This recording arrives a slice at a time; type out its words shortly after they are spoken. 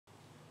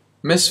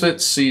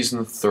Misfits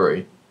Season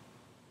 3.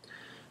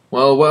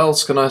 Well, what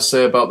else can I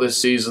say about this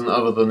season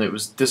other than it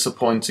was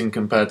disappointing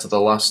compared to the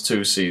last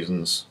two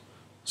seasons?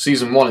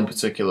 Season 1 in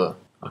particular.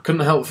 I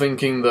couldn't help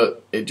thinking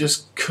that it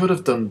just could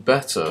have done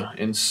better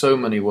in so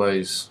many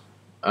ways.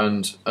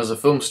 And as a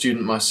film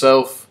student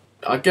myself,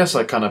 I guess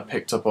I kind of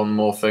picked up on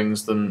more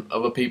things than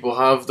other people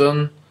have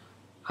done.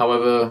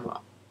 However,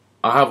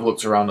 I have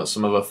looked around at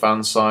some other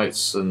fan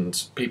sites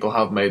and people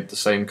have made the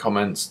same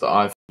comments that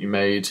I've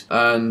made.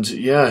 And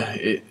yeah,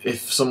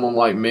 if someone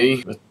like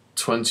me, a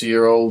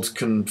 20-year-old,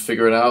 can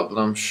figure it out, then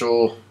I'm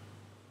sure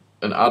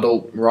an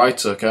adult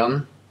writer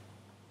can.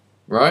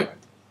 Right?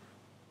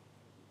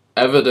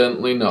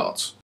 Evidently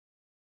not.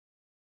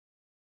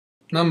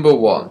 Number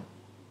 1.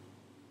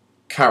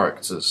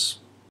 Characters.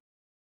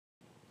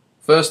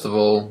 First of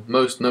all,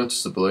 most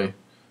noticeably,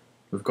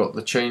 we've got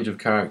the change of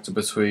character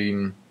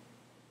between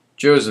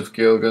Joseph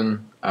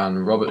Gilgun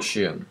and Robert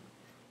Sheehan.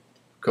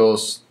 Of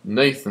course,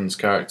 Nathan's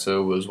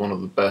character was one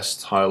of the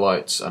best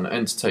highlights and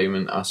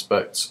entertainment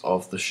aspects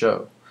of the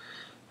show.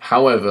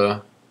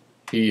 However,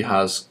 he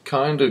has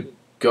kind of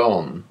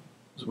gone,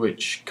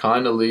 which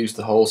kind of leaves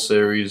the whole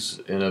series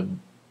in a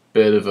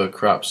bit of a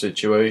crap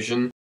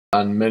situation,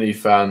 and many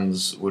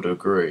fans would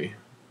agree.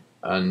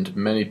 And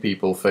many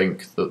people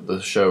think that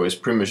the show is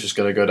pretty much just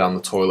going to go down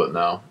the toilet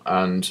now,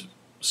 and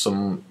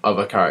some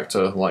other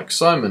character like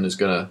Simon is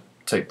going to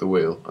take the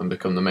wheel and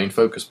become the main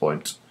focus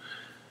point.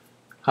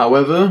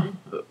 However,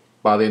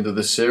 by the end of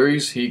this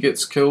series, he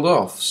gets killed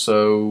off,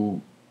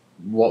 so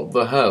what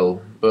the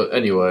hell? But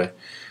anyway,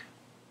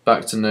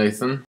 back to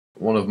Nathan,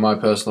 one of my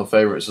personal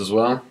favourites as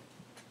well.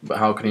 But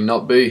how can he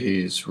not be?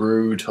 He's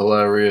rude,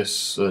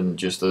 hilarious, and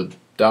just a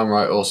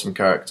downright awesome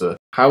character.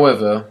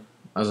 However,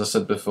 as I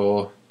said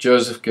before,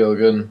 Joseph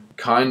Gilgun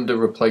kinda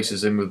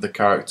replaces him with the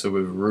character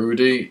with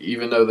Rudy,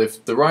 even though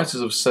the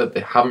writers have said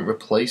they haven't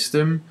replaced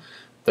him,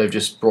 they've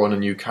just brought in a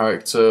new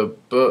character.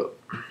 But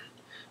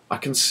I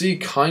can see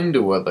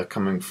kinda where they're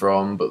coming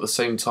from, but at the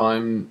same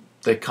time,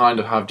 they kind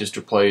of have just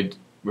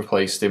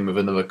replaced him with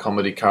another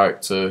comedy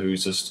character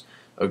who's just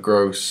a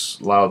gross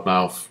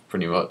loudmouth,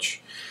 pretty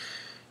much.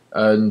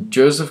 And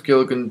Joseph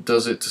Gilgun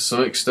does it to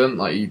some extent.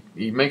 Like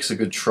he makes a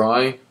good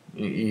try.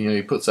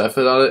 He puts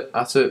effort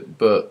at it,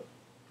 but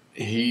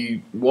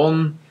he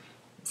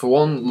for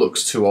one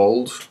looks too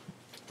old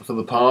for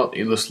the part.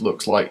 He just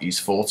looks like he's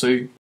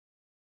 40.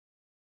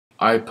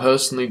 I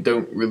personally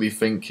don't really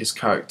think his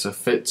character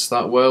fits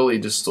that well. They've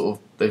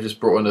just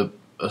brought in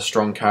a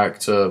strong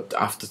character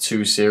after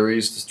 2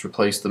 series just to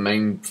replace the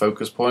main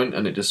focus point,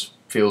 and it just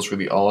feels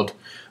really odd.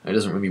 It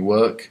doesn't really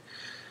work.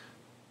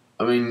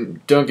 I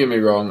mean, don't get me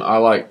wrong, I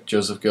like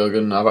Joseph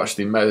Gilgun. I've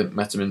actually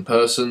met him in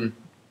person.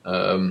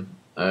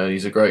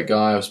 He's a great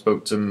guy. I've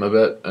spoke to him a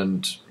bit,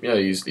 and yeah,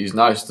 he's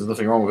nice. There's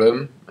nothing wrong with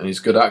him, and he's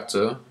a good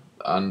actor.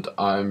 And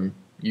I'm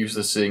used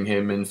to seeing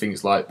him in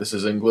things like This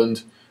Is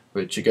England,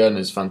 which again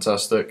is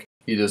fantastic.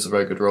 He does a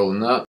very good role in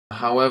that.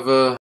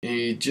 However,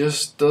 he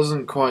just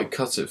doesn't quite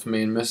cut it for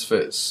me in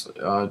Misfits.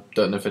 I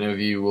don't know if any of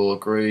you will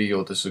agree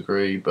or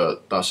disagree,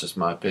 but that's just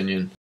my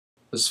opinion.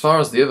 As far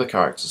as the other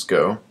characters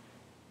go,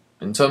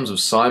 in terms of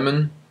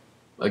Simon,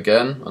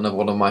 again, another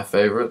one of my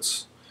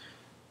favourites,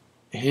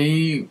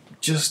 he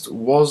just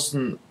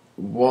wasn't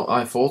what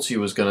I thought he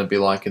was going to be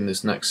like in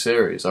this next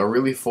series. I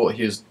really thought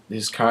his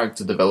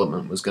character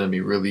development was going to be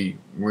really,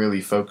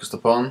 really focused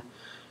upon,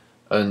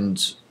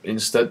 and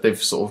instead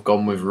they've sort of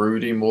gone with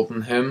Rudy more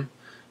than him,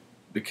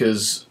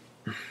 because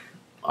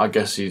I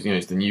guess he's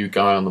the new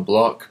guy on the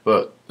block,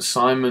 but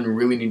Simon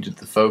really needed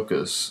the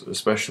focus,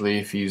 especially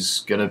if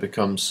he's going to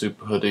become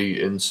Super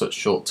Hoodie in such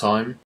short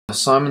time.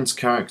 Simon's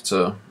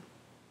character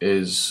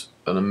is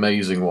an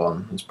amazing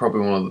one. It's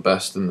probably one of the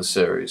best in the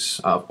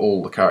series out of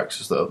all the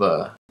characters that are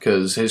there,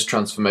 because his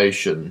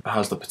transformation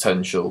has the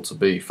potential to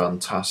be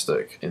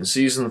fantastic. In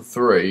Season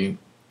 3,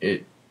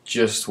 it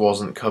just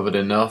wasn't covered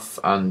enough,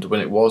 and when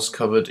it was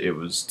covered, it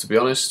was, to be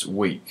honest,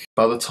 weak.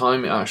 By the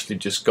time it actually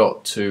just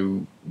got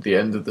to the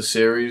end of the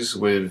series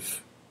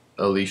with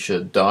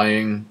Alicia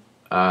dying,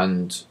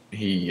 and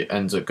he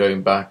ends up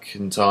going back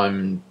in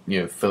time,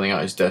 filling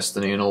out his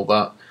destiny and all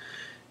that,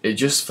 it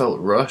just felt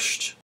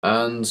rushed,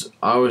 and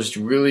I was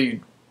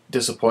really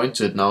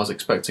disappointed, and I was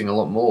expecting a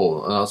lot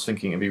more, and I was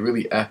thinking it'd be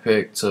really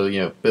epic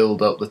to,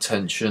 build up the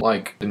tension,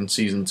 like in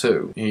Season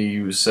 2. He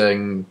was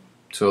saying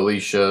to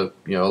Alicia,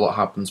 a lot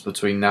happens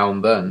between now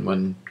and then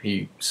when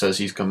he says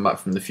he's come back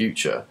from the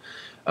future.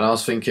 And I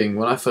was thinking,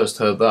 when I first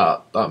heard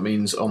that, that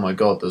means, oh my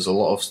god, there's a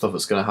lot of stuff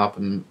that's going to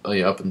happen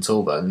up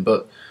until then.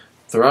 But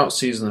throughout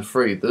Season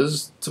 3,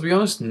 there's, to be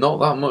honest, not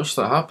that much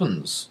that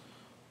happens.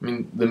 I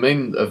mean, the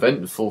main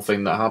eventful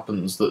thing that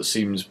happens that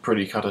seems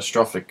pretty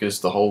catastrophic is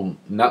the whole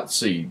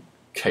Nazi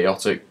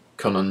chaotic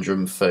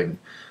conundrum thing.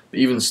 But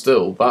even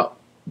still, that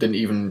didn't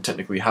even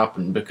technically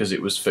happen because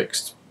it was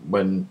fixed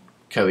when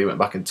Kelly went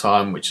back in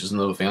time, which is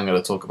another thing I'm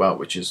going to talk about,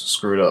 which is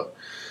screwed up.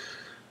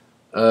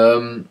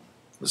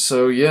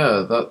 So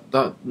yeah,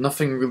 that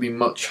nothing really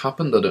much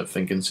happened, I don't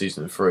think, in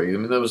Season 3. I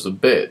mean, there was a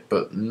bit,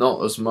 but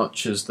not as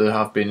much as there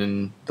have been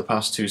in the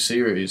past 2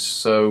 series.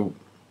 So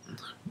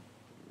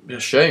a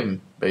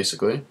shame,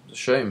 basically. It's a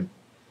shame.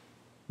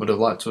 Would have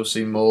liked to have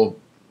seen more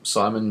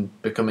Simon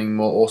becoming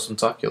more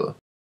awesome-tacular.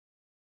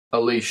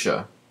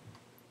 Alicia.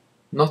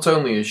 Not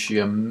only is she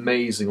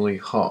amazingly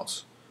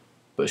hot,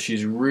 but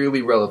she's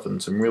really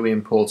relevant and really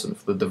important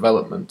for the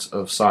development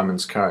of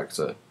Simon's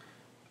character.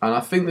 And I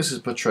think this is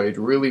portrayed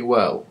really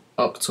well,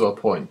 up to a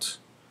point.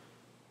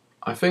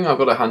 I think I've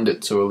got to hand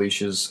it to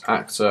Alicia's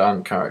actor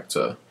and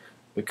character,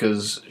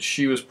 because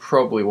she was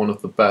probably one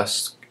of the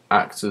best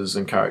actors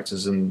and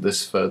characters in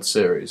this third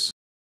series.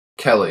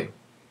 Kelly.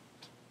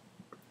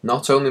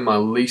 Not only my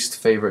least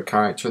favourite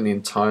character in the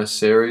entire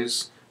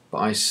series, but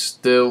I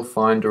still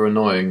find her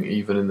annoying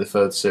even in the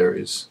third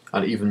series,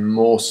 and even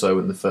more so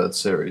in the third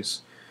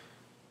series.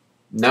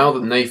 Now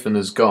that Nathan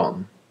has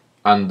gone,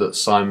 and that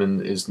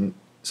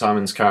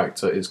Simon's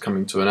character is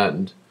coming to an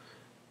end,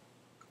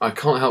 I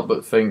can't help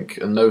but think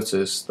and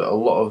notice that a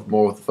lot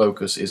more of the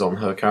focus is on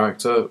her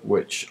character,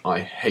 which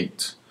I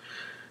hate.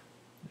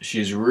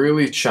 She's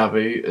really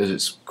chavvy, as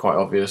it's quite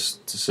obvious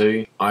to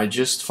see. I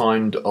just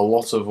find a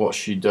lot of what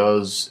she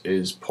does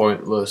is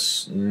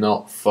pointless,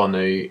 not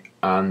funny,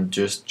 and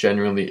just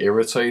generally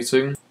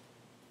irritating.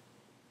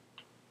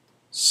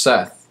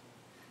 Seth.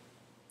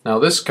 Now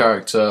this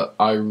character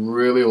I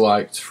really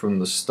liked from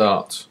the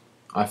start.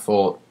 I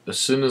thought, as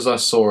soon as I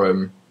saw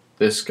him,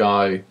 this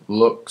guy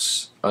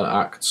looks and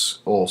acts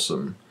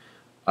awesome.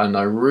 And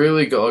I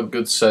really got a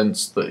good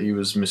sense that he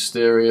was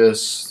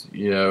mysterious,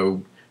 you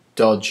know,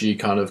 dodgy,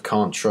 kind of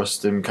can't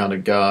trust him kind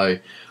of guy,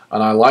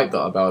 and I liked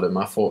that about him.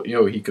 I thought, you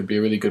know, he could be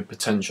a really good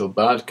potential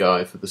bad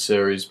guy for the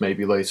series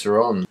maybe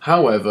later on.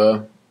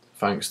 However,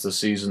 thanks to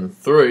season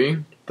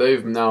 3,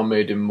 they've now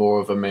made him more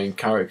of a main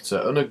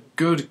character and a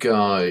good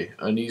guy,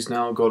 and he's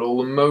now got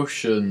all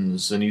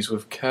emotions, and he's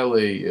with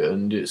Kelly,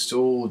 and it's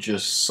all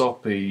just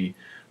soppy,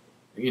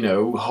 you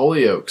know,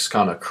 Hollyoaks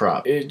kind of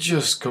crap. It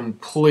just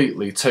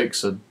completely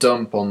takes a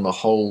dump on the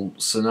whole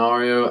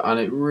scenario, and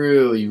it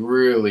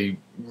really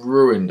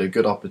ruined a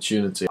good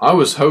opportunity. I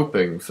was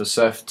hoping for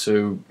Seth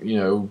to, you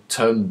know,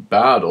 turn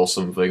bad or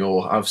something,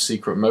 or have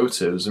secret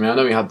motives. I mean, I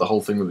know he had the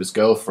whole thing with his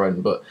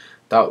girlfriend, but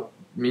that,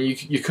 I mean,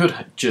 you could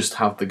just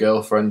have the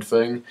girlfriend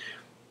thing,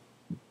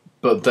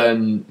 but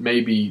then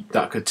maybe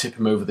that could tip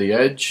him over the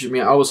edge. I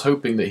mean, I was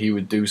hoping that he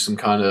would do some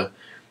kind of,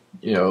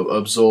 you know,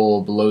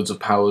 absorb loads of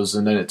powers,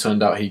 and then it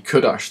turned out he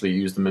could actually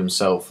use them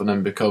himself, and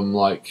then become,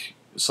 like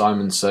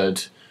Simon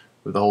said,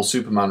 with the whole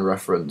Superman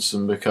reference,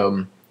 and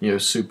become, you know,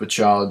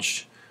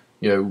 supercharged,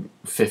 you know,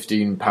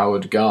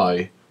 15-powered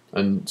guy,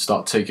 and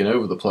start taking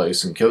over the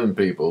place and killing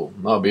people.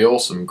 That'd be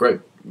awesome.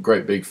 Great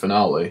big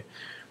finale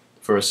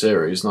for a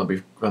series, and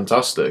that'd be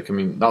fantastic. I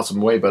mean, that's a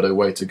way better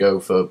way to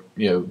go for,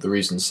 you know, the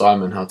reason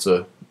Simon had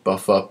to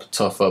buff up,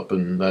 tough up,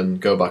 and then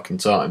go back in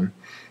time.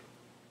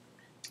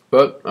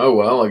 But, oh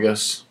well, I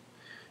guess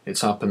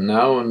it's happened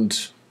now,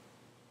 and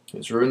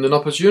it's ruined an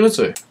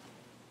opportunity.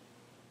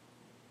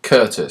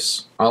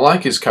 Curtis. I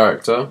like his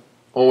character,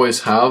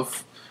 always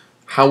have.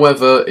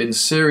 However, in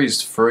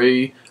Series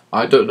 3,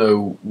 I don't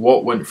know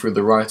what went through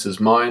the writers'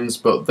 minds,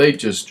 but they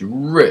just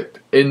rip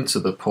into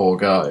the poor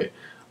guy.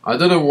 I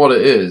don't know what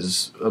it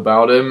is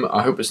about him.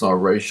 I hope it's not a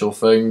racial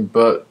thing,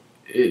 but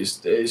it's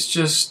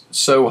just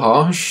so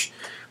harsh.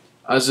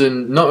 As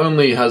in, not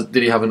only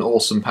did he have an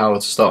awesome power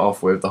to start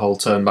off with, the whole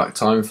turn back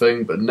time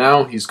thing, but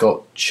now he's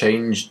got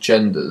changed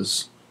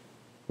genders,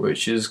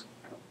 which is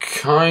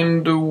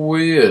kind of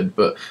weird.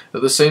 But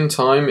at the same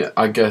time,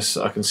 I guess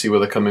I can see where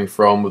they're coming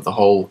from with the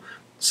whole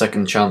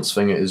second chance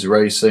thing at his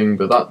racing,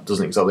 but that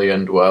doesn't exactly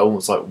end well.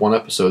 It's like one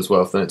episode's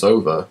worth and it's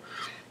over.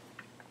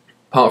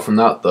 Apart from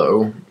that,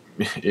 though,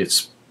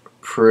 it's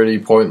pretty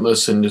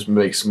pointless and just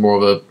makes more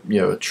of a,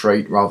 you know, a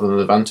trait rather than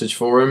an advantage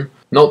for him.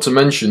 Not to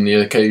mention the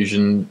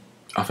occasion,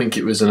 I think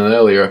it was in an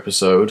earlier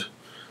episode,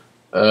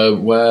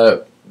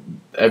 where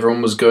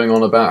everyone was going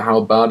on about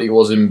how bad he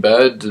was in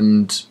bed,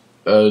 and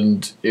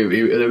they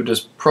were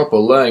just proper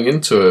laying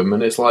into him,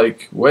 and it's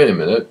like, wait a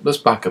minute, let's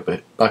back up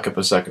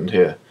a second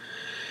here.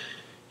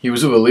 He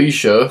was with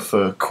Alicia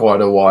for quite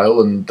a while,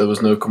 and there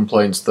was no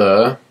complaints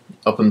there,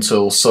 up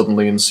until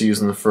suddenly in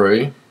season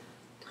 3,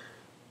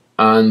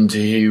 and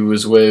he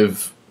was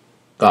with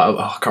that,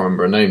 I can't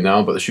remember her name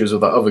now, but she was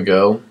with that other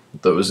girl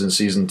that was in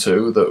season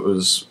 2 that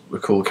was a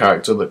cool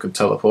character that could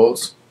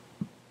teleport.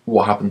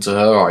 What happened to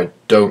her, I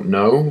don't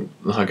know.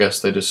 I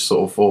guess they just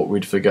sort of thought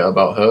we'd forget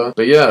about her.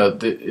 But yeah,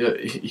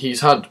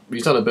 he's had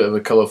a bit of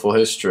a colourful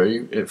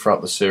history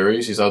throughout the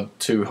series. He's had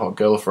 2 hot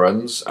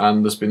girlfriends,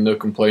 and there's been no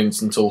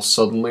complaints until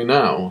suddenly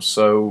now.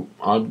 So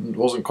I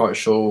wasn't quite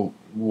sure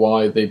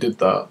why they did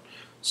that.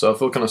 So I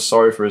feel kind of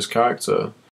sorry for his character.